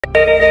Jingle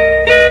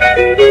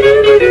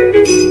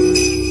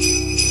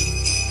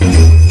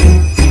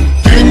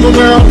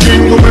bell,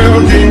 jingle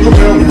bell, jingle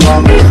bell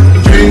rock.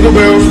 Jingle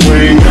bells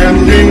swing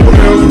and jingle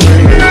bells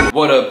ring.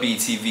 What up,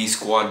 BTV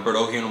squad?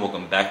 Berto here and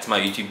welcome back to my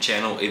YouTube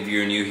channel. If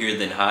you're new here,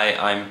 then hi,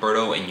 I'm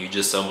Berto and you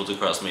just stumbled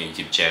across my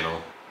YouTube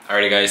channel.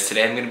 Alrighty guys,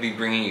 today I'm going to be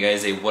bringing you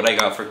guys a what I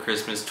got for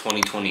Christmas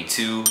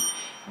 2022.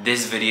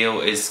 This video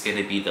is going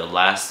to be the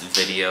last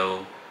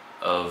video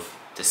of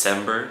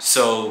December.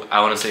 So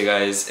I want to say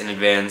guys in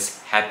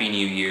advance, Happy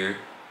New Year.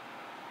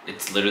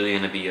 It's literally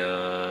going to be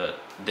the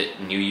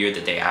New Year the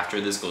day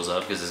after this goes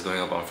up because it's going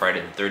up on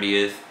Friday the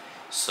 30th.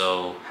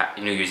 So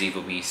New Year's Eve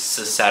will be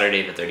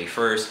Saturday the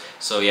 31st.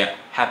 So yeah,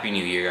 Happy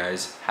New Year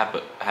guys. Have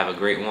a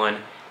great one.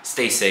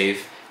 Stay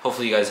safe.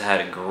 Hopefully you guys had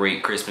a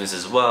great Christmas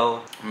as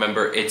well.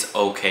 Remember, it's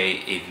okay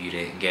if you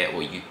didn't get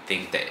what you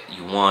think that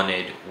you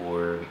wanted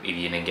or if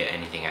you didn't get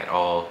anything at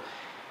all.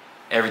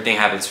 Everything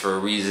happens for a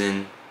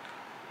reason.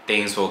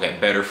 Things will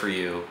get better for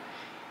you.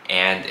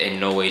 And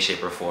in no way,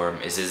 shape, or form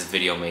is this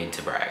video made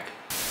to brag.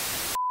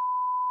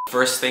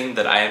 First thing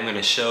that I am going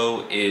to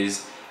show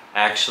is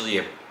actually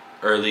a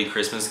early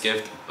Christmas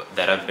gift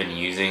that I've been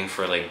using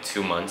for like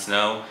 2 months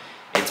now.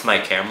 It's my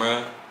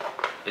camera.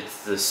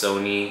 It's the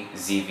Sony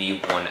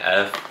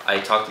ZV-1F. I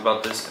talked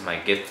about this in my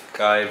gift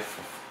guide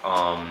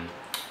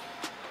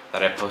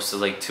that I posted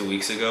like 2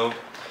 weeks ago.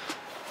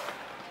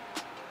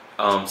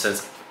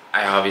 Since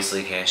I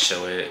obviously can't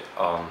show it,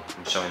 I'm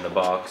showing the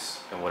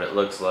box and what it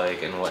looks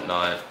like and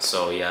whatnot.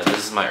 So yeah,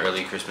 this is my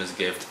early Christmas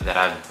gift that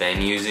I've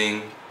been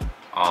using.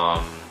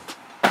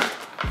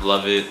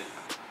 Love it,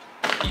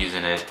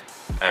 using it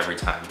every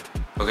time.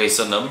 Okay,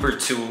 so number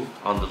 2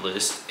 on the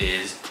list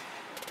is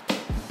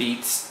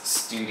Beats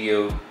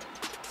Studio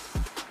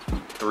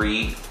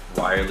 3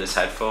 wireless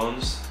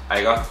headphones.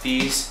 I got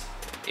these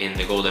in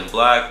the gold and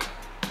black.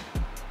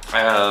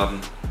 I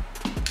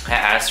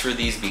asked for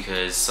these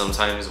because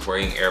sometimes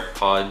wearing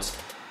AirPods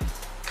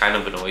kind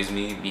of annoys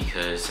me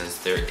because since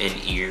they're in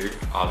ear,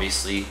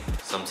 obviously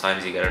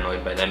sometimes you get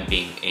annoyed by them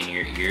being in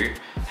your ear.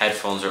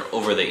 Headphones are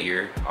over the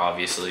ear,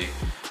 obviously.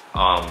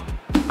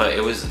 But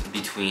it was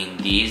between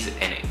these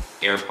and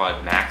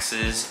AirPod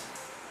Maxes.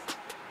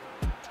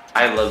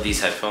 I love these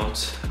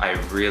headphones. I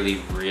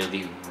really,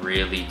 really,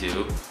 really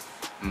do.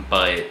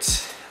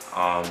 But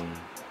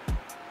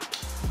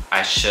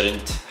I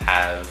shouldn't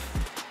have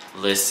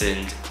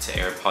listened to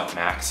AirPod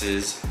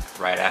Maxes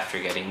right after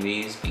getting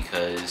these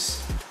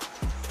because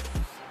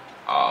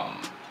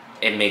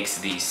it makes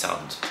these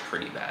sound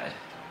pretty bad.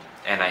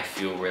 And I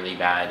feel really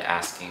bad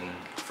asking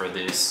for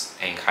this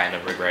and kind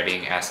of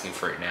regretting asking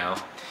for it now.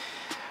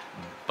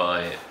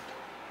 But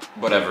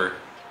whatever,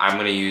 I'm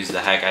gonna use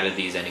the heck out of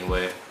these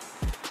anyway.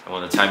 And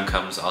when the time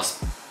comes, I'll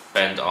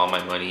spend all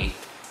my money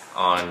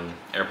on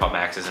AirPod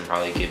Maxes and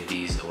probably give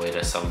these away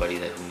to somebody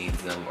that who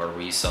needs them or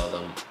resell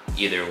them.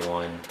 Either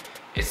one,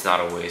 it's not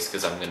a waste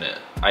because I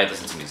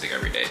listen to music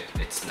every day.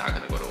 It's not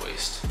gonna go to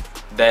waste.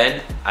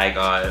 Then I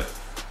got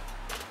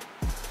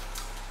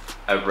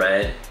a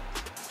red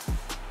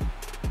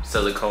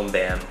silicone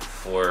band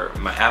for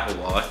my Apple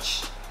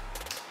Watch.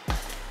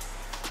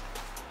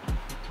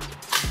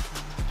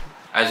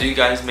 As you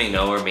guys may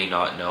know or may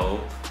not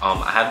know,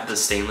 I have the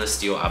stainless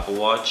steel Apple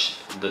Watch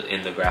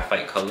in the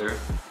graphite color.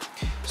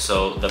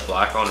 So the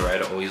black on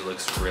red always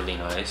looks really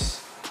nice.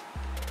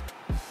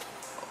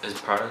 Is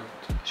product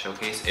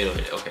showcase?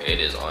 Okay, it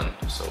is on.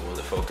 So will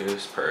it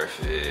focus?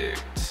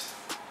 Perfect.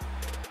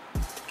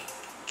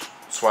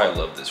 That's why I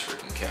love this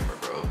freaking camera,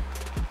 bro.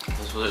 This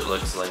is what it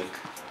looks like.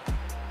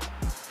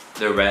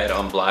 The red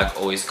on black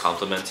always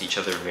complements each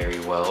other very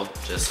well,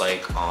 just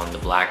like on the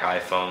black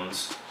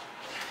iPhones.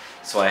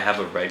 So I have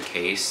a red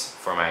case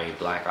for my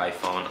black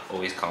iPhone,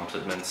 always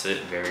complements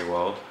it very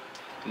well.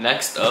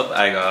 Next up,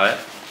 I got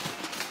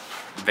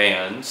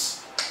Vans.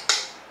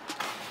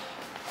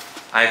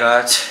 I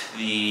got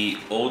the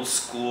old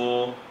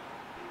school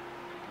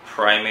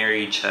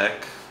primary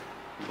check,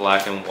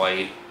 black and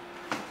white,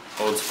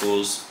 old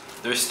schools.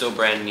 They're still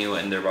brand new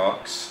in their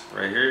box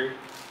right here.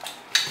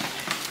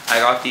 I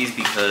got these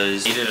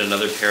because I needed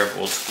another pair of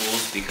old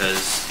schools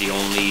because the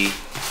only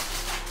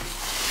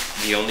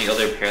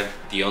other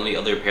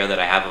pair that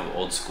I have of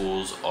old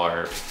schools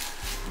are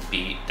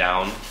beat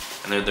down,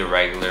 and they're the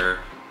regular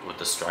with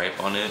the stripe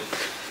on it.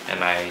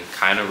 And I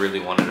kind of really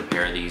wanted a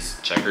pair of these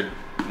checkered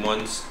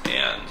ones,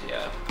 and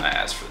yeah, I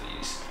asked for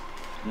these.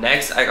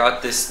 Next, I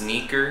got this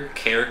sneaker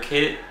care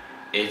kit.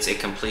 It's a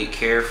complete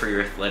care for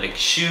your athletic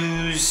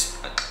shoes.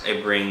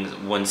 It brings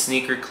 1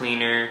 sneaker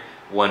cleaner,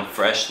 1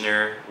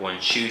 freshener, 1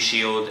 shoe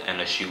shield,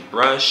 and a shoe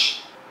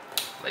brush,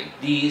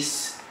 like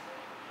these.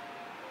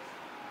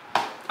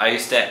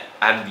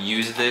 I've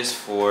used this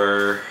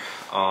for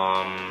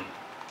around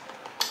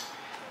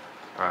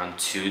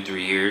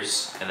 2-3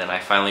 years, and then I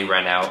finally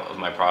ran out of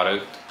my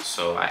product,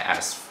 so I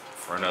asked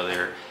for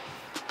another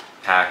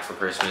pack for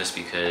Christmas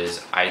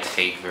because I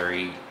take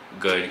very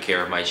good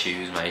care of my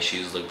shoes. My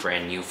shoes look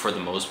brand new for the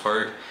most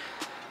part.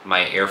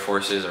 My Air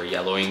Forces are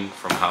yellowing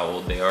from how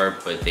old they are,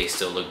 but they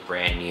still look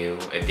brand new.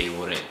 If they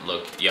wouldn't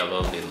look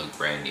yellow, they look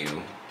brand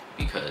new.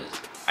 because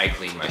I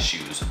clean my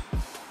shoes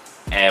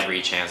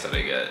every chance that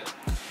I get.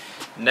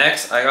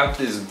 Next, I got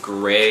this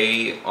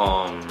gray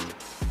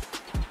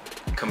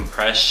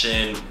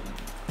compression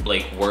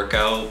like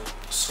workout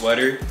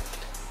sweater.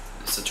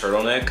 It's a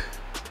turtleneck.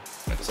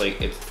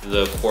 It's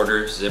the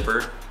quarter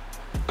zipper.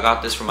 I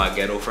got this from my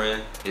ghetto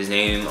friend. His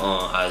name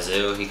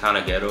Isaiah. He kind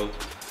of ghetto.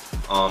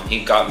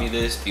 He got me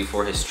this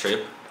before his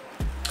trip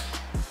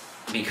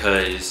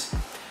because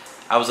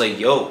I was like,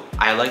 yo,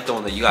 I like the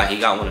one that you got. He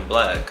got one in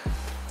black,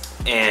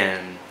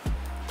 and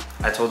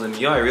I told him,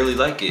 yo, I really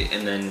like it.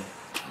 And then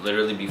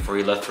literally before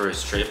he left for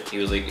his trip, he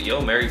was like,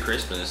 yo, Merry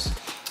Christmas.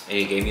 And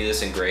he gave me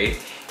this in gray.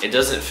 It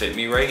doesn't fit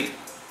me right,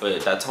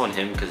 but that's on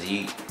him because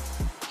he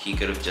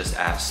could have just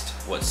asked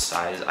what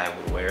size I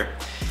would wear.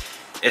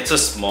 It's a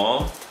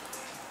small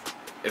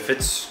if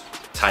it's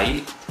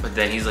tight, but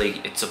then he's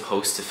like, it's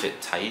supposed to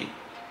fit tight,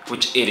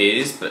 which it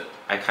is, but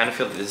I kind of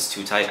feel like this is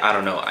too tight. I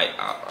don't know.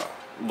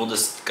 We'll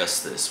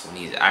discuss this when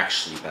he's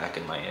actually back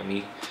in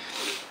Miami.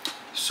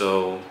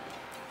 So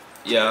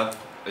yeah,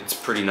 it's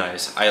pretty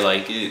nice. I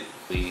like it.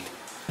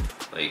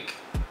 Like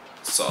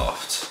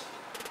soft,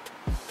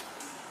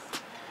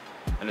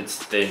 and it's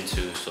thin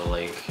too, so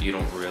like you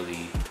don't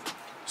really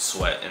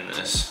sweat in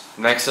this.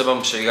 Next up, I'm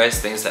gonna show you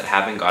guys things that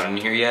haven't gotten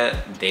here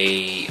yet.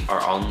 They are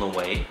on the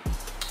way.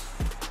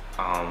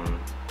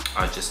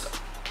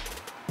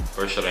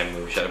 Or should I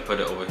move? Should I put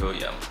it over here?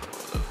 Yeah, I'm gonna put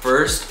it over there.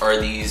 First are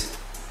these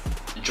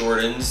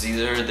Jordans.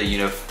 These are the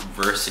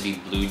University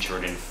Blue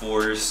Jordan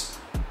 4s.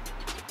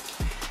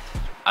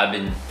 I've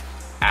been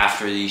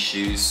after these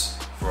shoes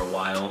for a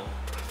while.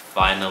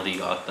 Finally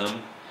got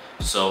them.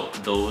 So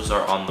those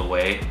are on the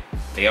way.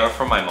 They are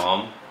from my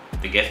mom.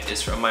 The gift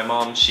is from my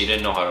mom. She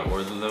didn't know how to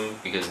order them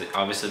because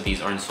obviously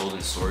these aren't sold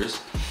in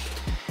stores.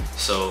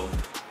 So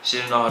she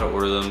didn't know how to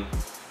order them.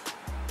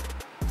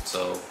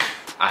 So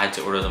I had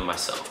to order them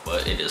myself,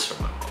 but it is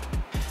from my mom.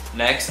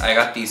 Next, I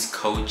got these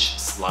Coach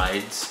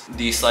slides.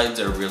 These slides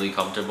are really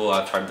comfortable.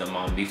 I've tried them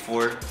on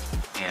before.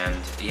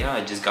 And yeah,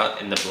 I just got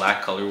in the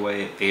black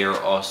colorway. They are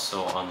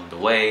also on the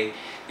way.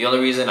 The only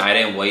reason I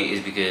didn't wait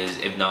is because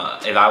if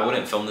I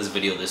wouldn't film this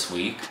video this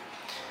week,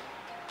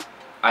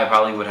 I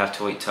probably would have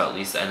to wait till at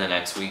least the end of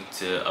next week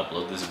to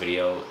upload this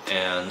video,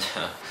 and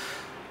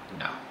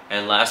no.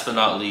 And last but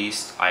not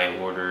least, I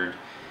ordered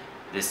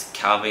this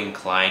Calvin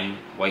Klein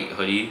white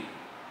hoodie,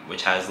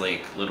 which has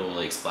like little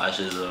like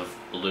splashes of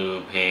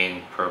blue,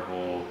 pink,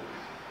 purple.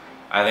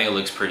 I think it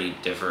looks pretty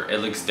different. It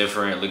looks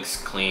different, it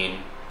looks clean,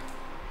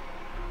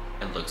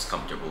 it looks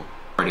comfortable.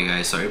 Alrighty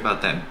guys, sorry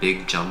about that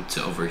big jump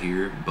to over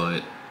here,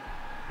 but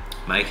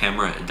my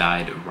camera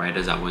died right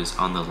as I was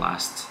on the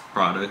last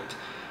product.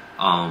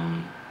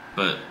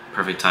 But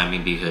perfect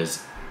timing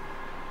because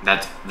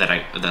that's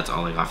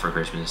all I got for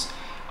Christmas.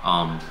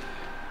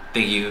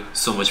 Thank you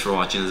so much for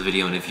watching this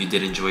video, and if you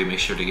did enjoy, make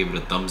sure to give it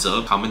a thumbs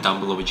up. Comment down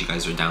below what you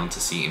guys are down to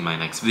see in my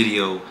next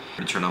video,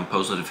 and turn on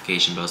post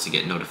notification bells to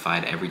get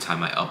notified every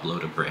time I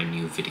upload a brand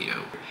new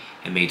video.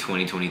 And may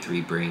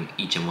 2023 bring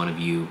each and one of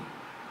you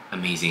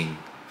amazing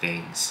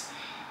things.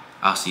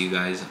 I'll see you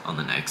guys on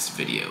the next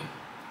video.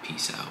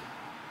 Peace out.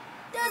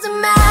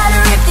 Doesn't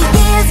matter if